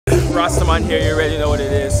Rastaman here, you already know what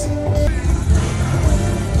it is.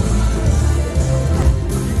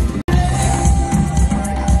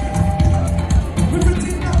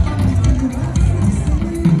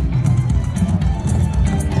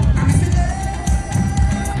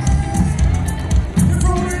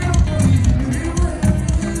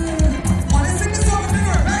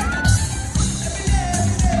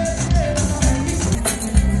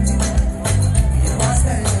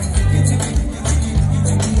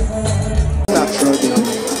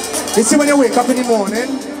 You see when you wake up in the morning,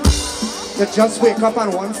 you just wake up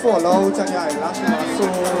and one fall out and your eyelashes are so...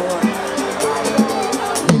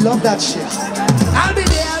 We love that shit. I'll be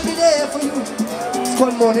there for you. It's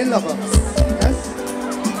called morning lovers. Yes?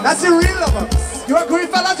 That's the real lovers. You agree,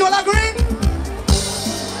 fellas? You all agree?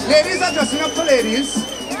 Ladies are dressing up for ladies,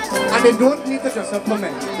 and they don't need to dress up for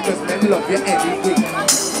men, because men love you anyway.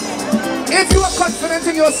 If you are confident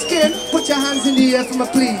in your skin, put your hands in the air for me,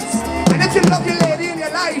 please. And if you love your lady in your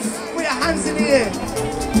life, put your hands in the air.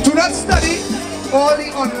 Do not study all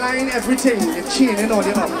the online everything. They're chaining all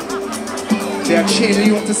you up. They are chaining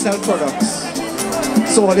you up to sell products.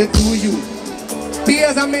 So all they do you. Be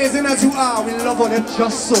as amazing as you are. We love all that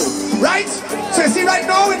just so. Right? So you see right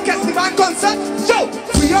now in Festival concert, so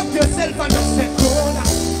free up yourself and just say, go now.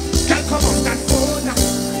 Girl, come on, that phone now.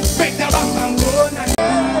 Make the bang bang go now.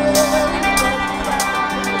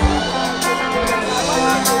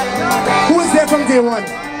 Who is there from day one?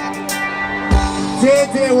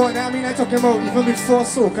 Day one. I mean, I'm talking about even before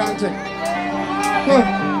so, can't I? Huh.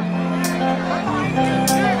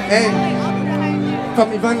 Hey,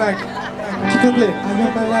 from even like, keep on play. I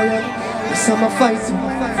am a lion, yes I'm a fighter.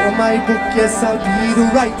 For my book, yes I'll be the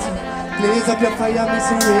writer. Blaze up your fire, me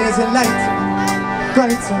some raise your light.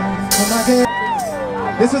 Brighter, come again.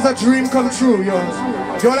 This is a dream come true, yo.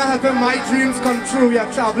 Y'all are helping my dreams come true. We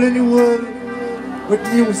are traveling the world with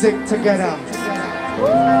music together.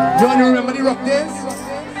 You want to remember the rock days?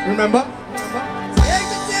 Remember? Take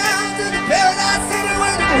me down to the paradise city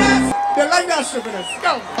where the best. They like that shit with us.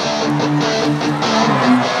 Go!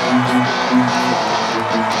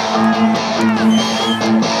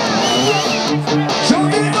 Show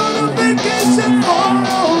me on a vacation far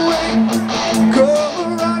away. Go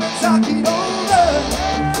around and talk it over.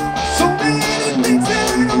 So many things that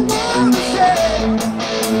I don't want to say.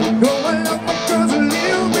 No, I love my girls a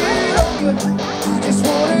little bit older. I just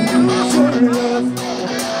wanna use your love.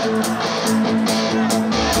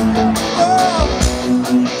 Oh,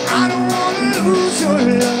 I don't wanna lose your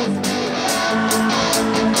love.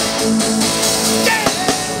 Yeah.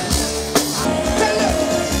 Hello.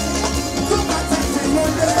 So my time to your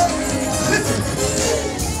love. Listen.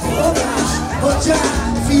 Oh gosh, oh child,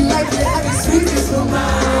 feel like they are the sweetest of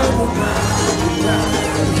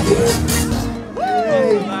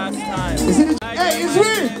Hey, it's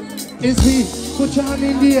we! It's we! Put your hand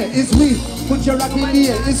in the air, it's we! Put your rock in the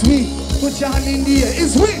air, it's we! Put your hand in the air,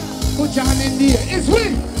 it's we! Put your hand in the air, it's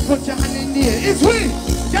we! Put your hand in the air, it's we!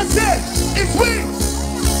 Just say, it's we!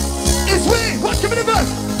 It's we! What, give me the verse!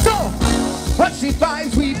 So, what the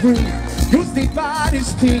vibes we bring, use the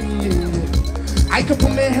baddest thing, yeah. I can put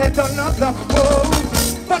my head on the block,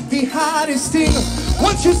 oh, but the hardest thing,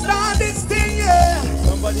 once you start this thing, yeah,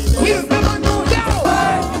 we'll never know now!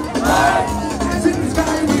 Hands in the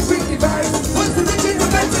sky, we bring the vibes. Once the bridge in the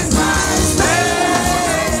fence is mine.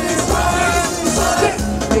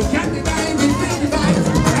 They got the vibe, we bring the vibes.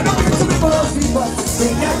 I know it's to be bossy, but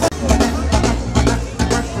they got the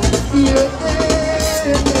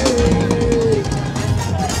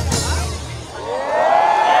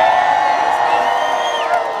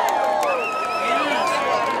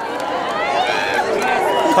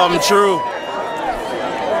Come true.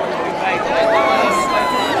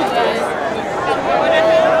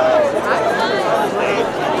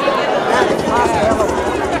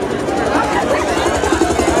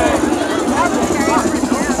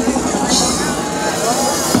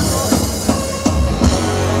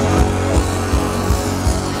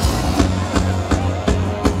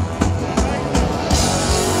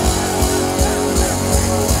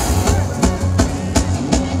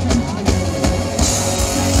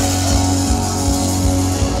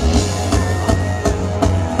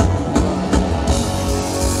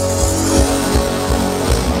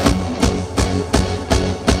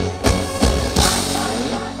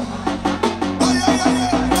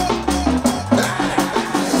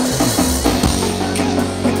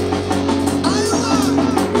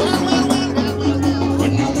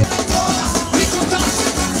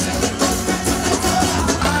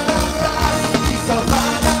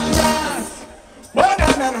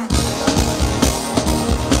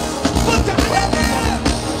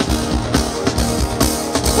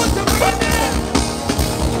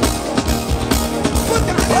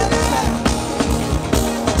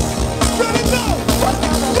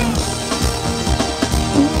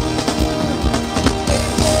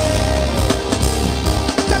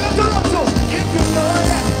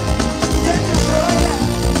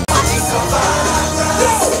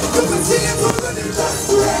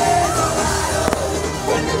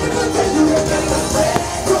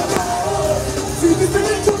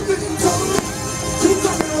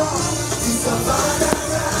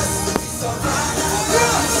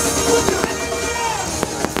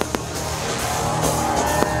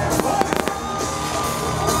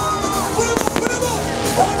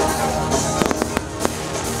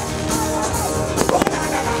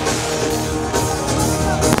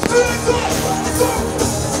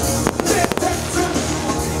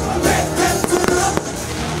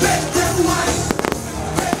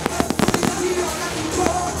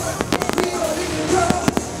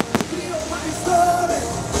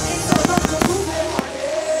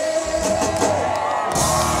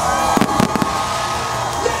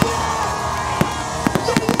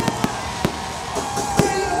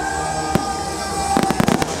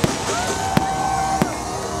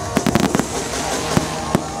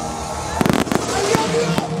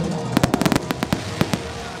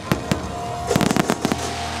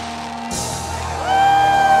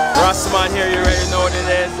 it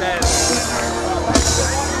is, and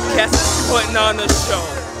Kes is putting on the show.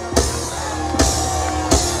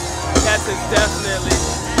 Kes is definitely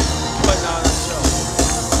putting on the show.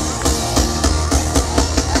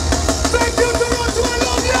 Thank you, Toronto, I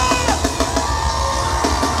love ya!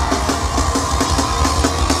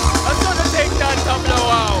 I'm gonna take that tableau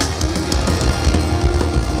out.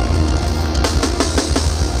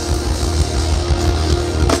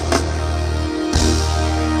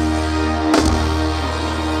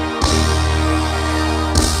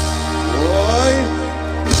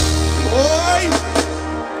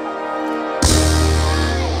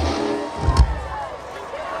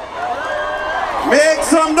 Make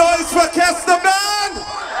some noise for Kes the man!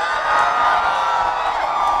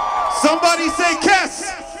 Somebody say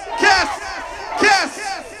Kes! Kes! Kes!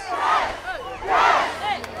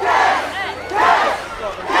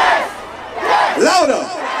 Louder!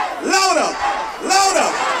 Louder! Louder!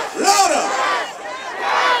 Louder!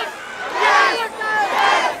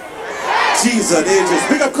 Jesus, ages.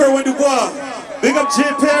 Big up Kerwin Dubois. Big up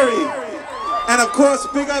Jim Perry. And of course,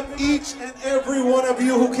 big up each and every one of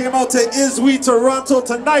you who came out to ISWE Toronto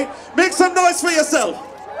tonight. Make some noise for yourself.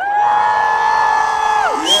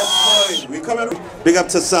 Yes, boy. We coming. Big up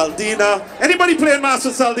to Saldina. Anybody playing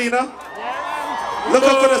Master Saldina? Look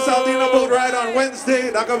up for the Saldina boat ride on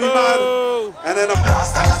Wednesday. That's gonna be mad. And then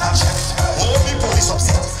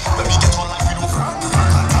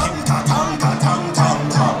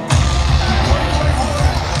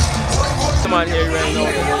Come on here, you ready to know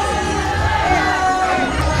what it is.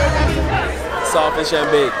 Saltfish and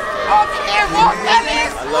bake. I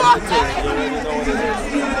love the taste. You already know what it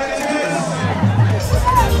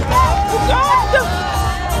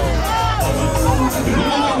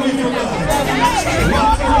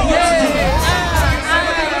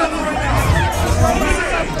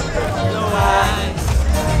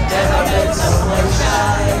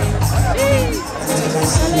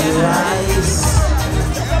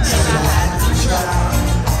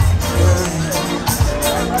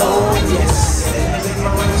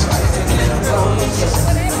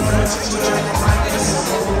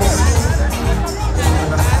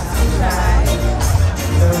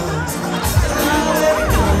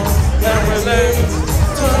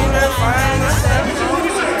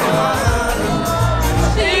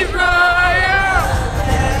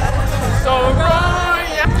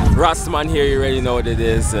Rostaman here, you already know what it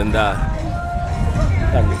is, and not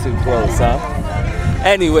too close, huh?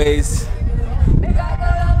 Anyways,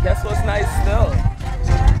 guess what's nice still?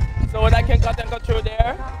 So when I can cut and go through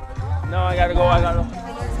there? No, I gotta go,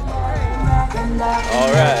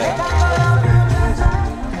 Alright.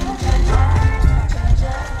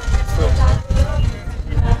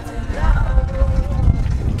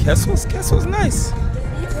 Guess what's nice?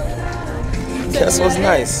 Guess what's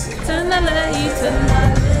nice?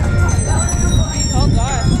 Oh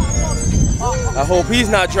God. I hope he's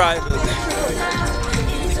not driving.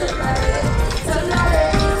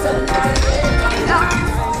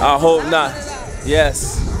 I hope not.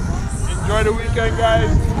 Yes. Enjoy the weekend,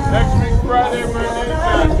 guys. Next week, Friday,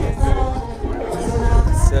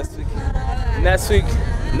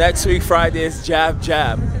 Next week, Friday is Jab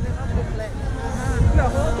Jab.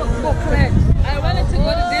 I wanted to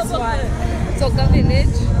go to this one, Soka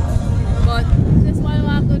Village, but this one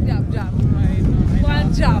I'm going to Jab.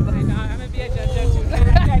 One job. I'm gonna be a judge too.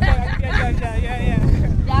 Yeah.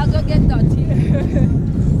 Y'all go get dirty.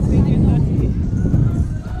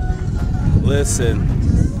 Listen,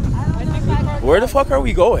 where the fuck are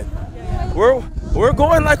we going? We're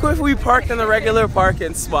going like if we parked in a regular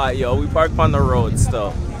parking spot, yo. We park on the road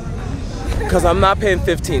still. Cause I'm not paying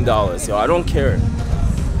 $15, yo. I don't care.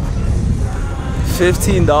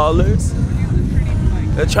 $15?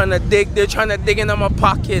 They're trying to dig into my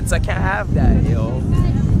pockets. I can't have that, yo.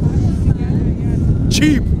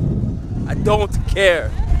 Cheap. I don't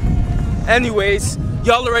care. Anyways,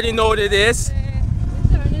 y'all already know what it is.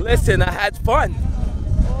 Listen, I had fun.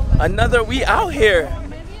 We out here.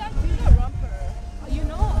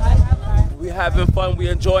 We having fun, we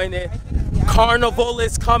enjoying it. Carnival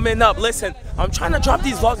is coming up. Listen, I'm trying to drop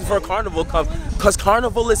these vlogs before Carnival comes, cause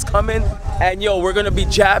Carnival is coming, and yo, we're gonna be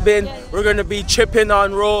jabbing, we're gonna be chipping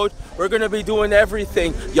on road, we're gonna be doing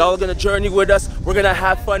everything. Y'all are gonna journey with us, we're gonna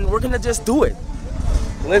have fun, we're gonna just do it.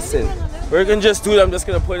 Listen, we're gonna just do it. I'm just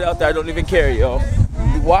gonna put it out there. I don't even care, yo.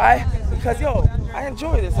 Why? Because yo, I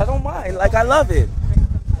enjoy this. I don't mind. Like, I love it.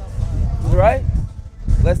 Right?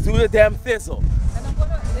 Let's do the damn thizzle.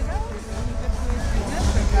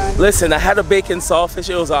 Listen, I had a bacon saltfish.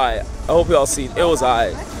 It was alright. I hope y'all see it. It was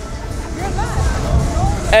alright.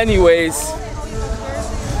 Anyways,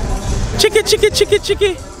 chicky.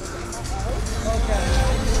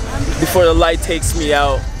 before the light takes me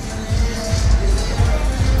out.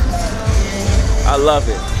 I love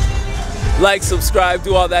it. Like, subscribe,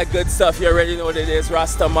 do all that good stuff. You already know what it is.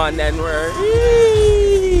 Rastaman N-word.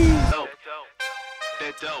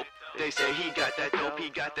 That dope. They say he got that dope, he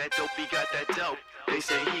got that dope, he got that dope. They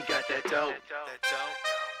say he got that dope.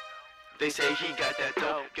 They say he got that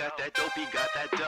dope, he got that dope.